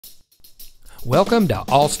Welcome to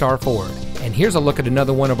All-Star Ford, and here's a look at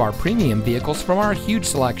another one of our premium vehicles from our huge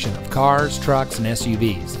selection of cars, trucks, and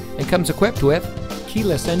SUVs, and comes equipped with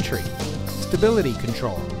keyless entry, stability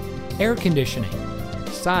control, air conditioning,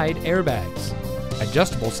 side airbags,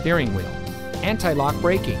 adjustable steering wheel, anti-lock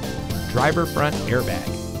braking, driver front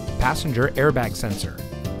airbag, passenger airbag sensor,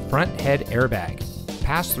 front head airbag,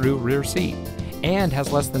 pass-through rear seat, and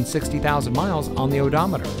has less than 60,000 miles on the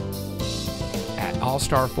odometer. At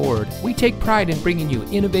All-Star Ford, we take pride in bringing you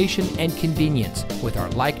innovation and convenience with our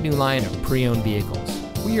like-new line of pre-owned vehicles.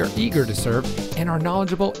 We are eager to serve, and our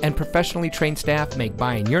knowledgeable and professionally trained staff make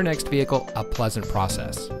buying your next vehicle a pleasant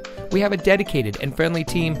process. We have a dedicated and friendly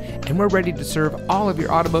team, and we're ready to serve all of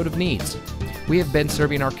your automotive needs. We have been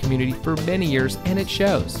serving our community for many years, and it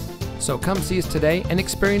shows. So come see us today and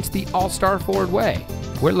experience the All-Star Ford way.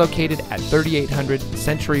 We're located at 3800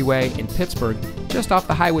 Century Way in Pittsburgh, just off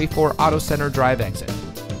the Highway 4 Auto Center Drive exit.